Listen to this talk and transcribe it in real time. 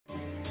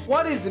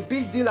What is the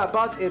big deal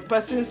about a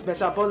person's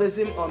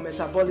metabolism or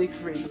metabolic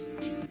rate?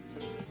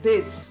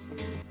 This: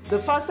 the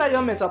faster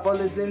your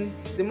metabolism,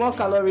 the more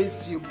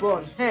calories you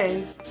burn,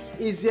 hence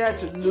easier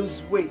to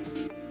lose weight.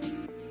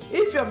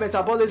 If your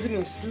metabolism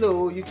is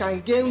slow, you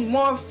can gain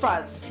more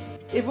fat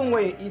even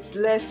when you eat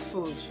less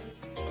food.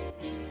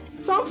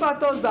 Some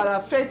factors that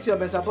affect your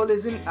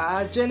metabolism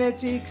are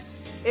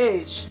genetics,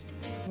 age,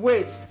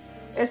 weight,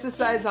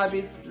 exercise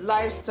habit,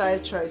 lifestyle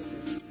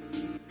choices.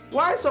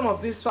 While some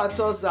of these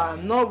factors are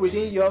not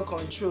within your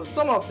control,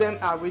 some of them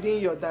are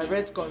within your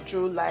direct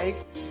control, like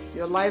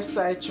your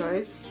lifestyle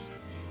choice,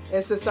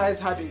 exercise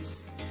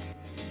habits.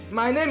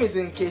 My name is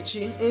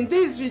Nkechi. In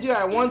this video,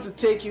 I want to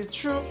take you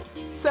through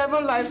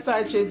 7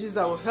 lifestyle changes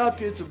that will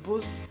help you to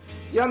boost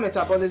your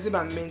metabolism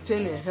and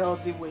maintain a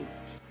healthy weight.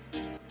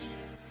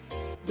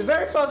 The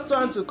very first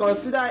one to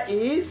consider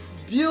is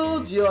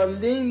build your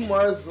lean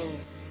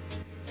muscles.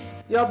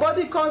 Your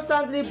body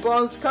constantly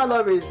burns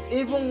calories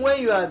even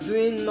when you are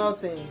doing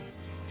nothing.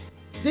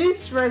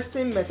 This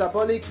resting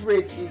metabolic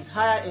rate is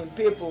higher in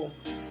people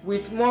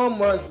with more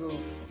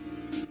muscles.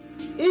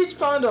 Each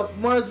pound of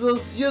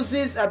muscles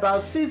uses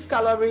about 6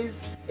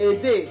 calories a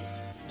day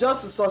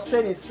just to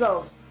sustain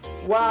itself,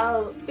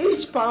 while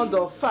each pound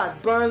of fat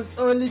burns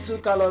only 2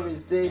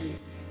 calories daily.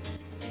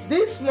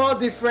 This small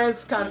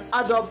difference can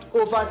add up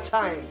over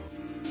time.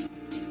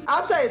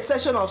 After a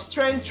session of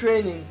strength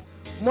training,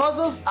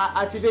 muscles are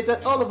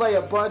activated all over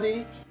your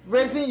body,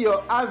 raising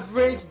your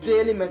average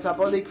daily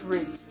metabolic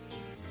rate.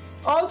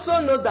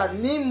 Also note that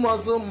lean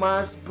muscle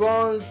mass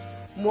burns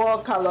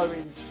more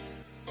calories.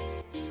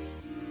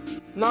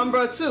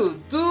 Number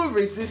 2, do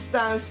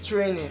resistance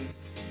training.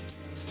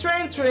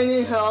 Strength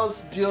training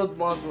helps build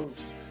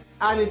muscles,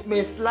 and it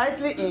may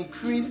slightly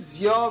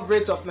increase your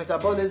rate of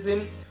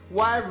metabolism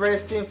while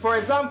resting, for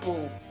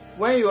example,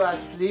 when you are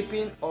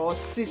sleeping or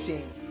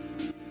sitting.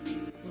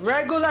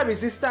 Regular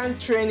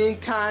resistance training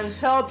can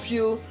help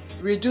you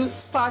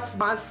reduce fat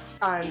mass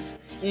and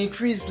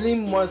increase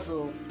lean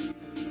muscle.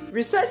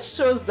 Research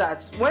shows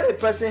that when a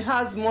person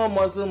has more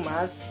muscle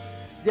mass,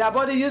 their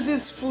body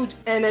uses food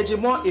energy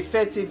more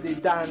effectively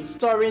than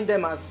storing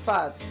them as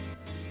fat.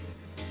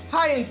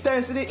 High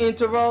intensity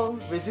interval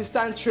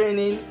resistance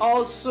training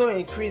also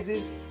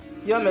increases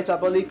your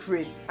metabolic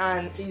rate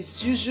and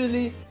is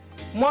usually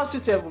more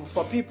suitable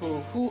for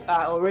people who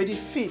are already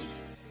fit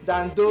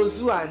than those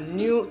who are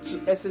new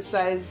to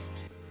exercise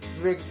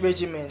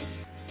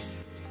regimens.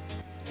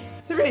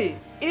 3.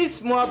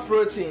 Eat more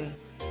protein.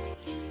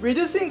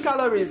 Reducing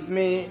calories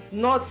may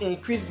not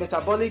increase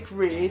metabolic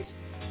rate,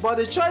 but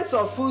the choice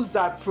of foods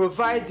that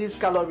provide these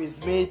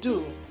calories may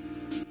do.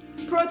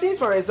 Protein,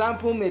 for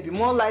example, may be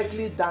more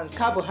likely than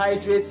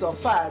carbohydrates or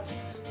fats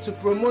to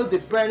promote the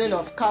burning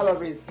of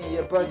calories in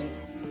your body.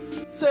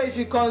 So if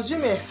you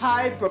consume a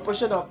high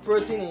proportion of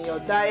protein in your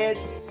diet,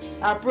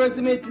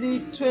 approximately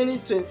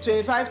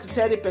 25 to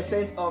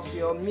 30% of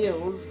your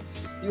meals,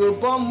 you will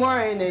burn more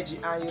energy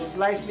and you will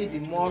likely be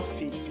more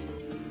fit.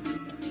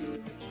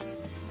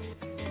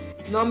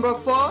 Number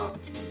 4,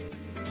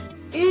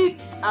 eat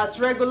at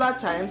regular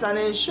times and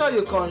ensure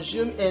you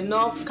consume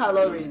enough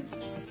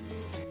calories.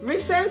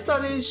 Recent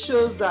studies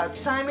shows that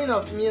timing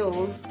of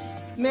meals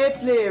may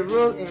play a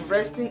role in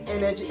resting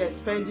energy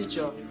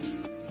expenditure.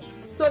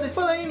 So the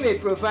following may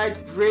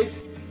provide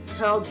great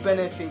health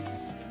benefits.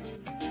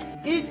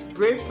 Eat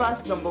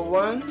breakfast number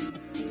 1.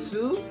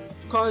 2.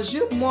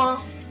 Consume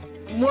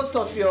most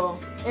of your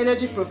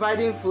energy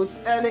providing foods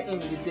early in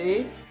the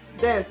day.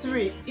 Then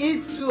 3.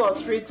 Eat 2 or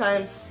 3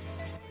 times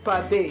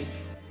per day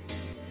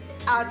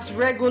at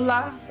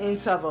regular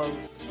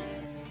intervals.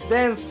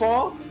 Then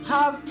 4.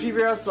 Have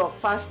periods of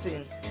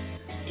fasting.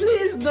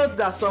 Please note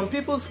that some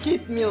people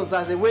skip meals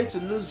as a way to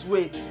lose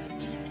weight.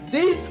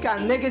 This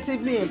can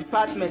negatively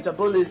impact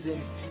metabolism.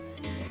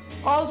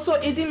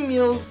 Also, eating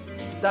meals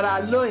that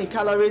are low in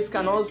calories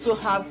can also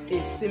have a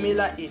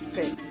similar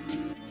effect.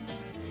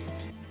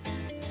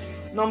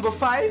 Number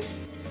 5,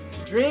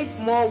 drink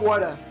more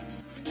water.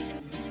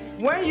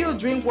 When you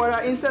drink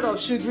water instead of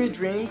sugary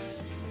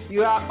drinks,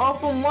 you are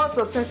often more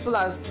successful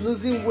at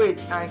losing weight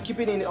and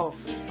keeping it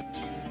off.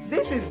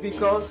 This is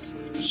because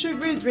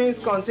sugary drinks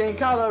contain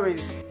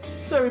calories,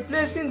 so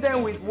replacing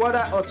them with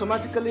water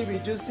automatically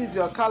reduces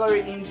your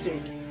calorie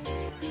intake.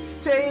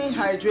 Staying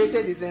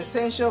hydrated is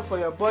essential for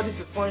your body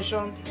to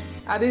function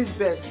at its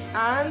best,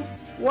 and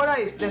water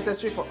is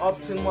necessary for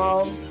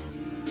optimal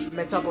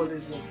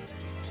metabolism.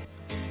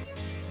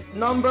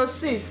 Number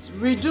 6,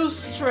 reduce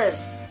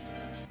stress.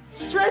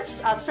 Stress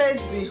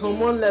affects the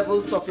hormone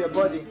levels of your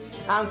body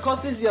and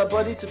causes your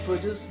body to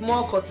produce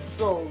more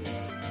cortisol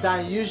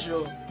than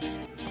usual.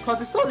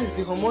 Cortisol is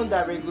the hormone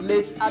that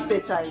regulates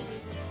appetite.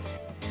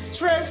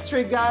 Stress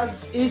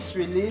triggers its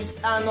release,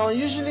 and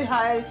unusually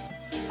high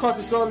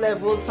cortisol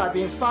levels have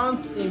been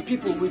found in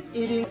people with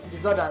eating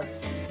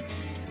disorders.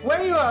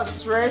 When you are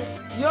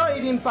stressed, your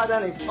eating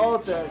pattern is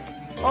altered,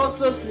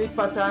 also sleep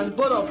pattern,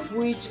 both of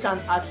which can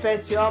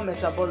affect your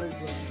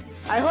metabolism.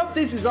 I hope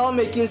this is all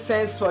making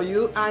sense for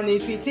you, and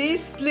if it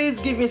is, please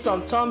give me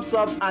some thumbs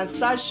up and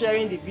start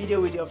sharing the video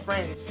with your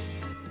friends.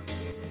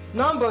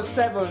 Number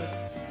 7.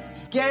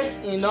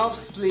 Get enough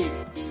sleep.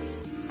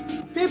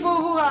 People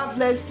who have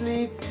less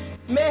sleep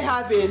may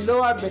have a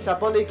lower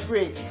metabolic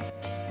rate.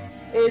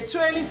 A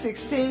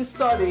 2016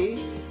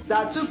 study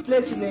that took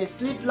place in a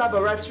sleep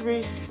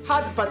laboratory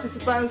had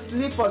participants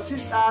sleep for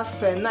 6 hours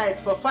per night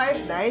for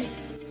 5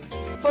 nights,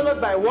 followed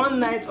by 1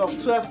 night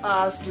of 12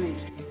 hours sleep.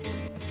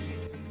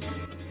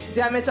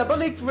 Their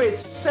metabolic rate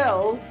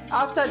fell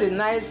after the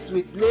nights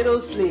with little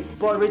sleep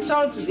but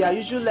returned to their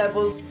usual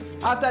levels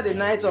after the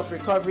night of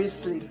recovery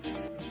sleep.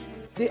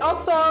 The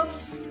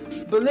authors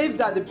believe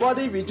that the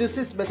body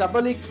reduces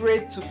metabolic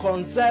rate to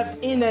conserve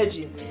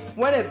energy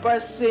when a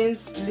person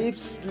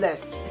sleeps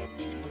less.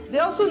 They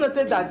also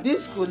noted that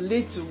this could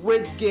lead to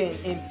weight gain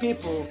in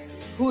people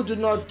who do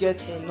not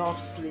get enough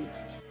sleep.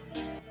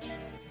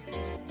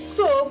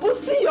 So,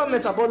 boosting your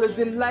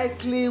metabolism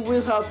likely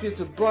will help you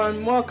to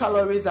burn more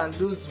calories and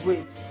lose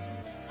weight.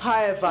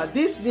 However,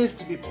 this needs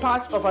to be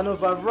part of an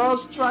overall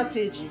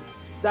strategy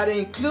that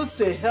includes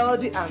a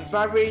healthy and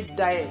varied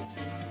diet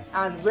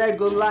and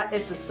regular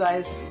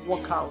exercise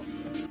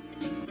workouts.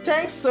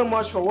 Thanks so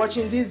much for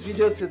watching this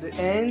video to the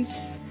end.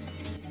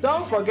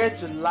 Don't forget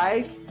to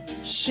like,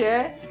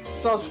 share,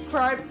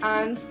 subscribe,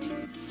 and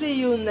see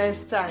you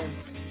next time.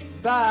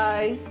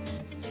 Bye.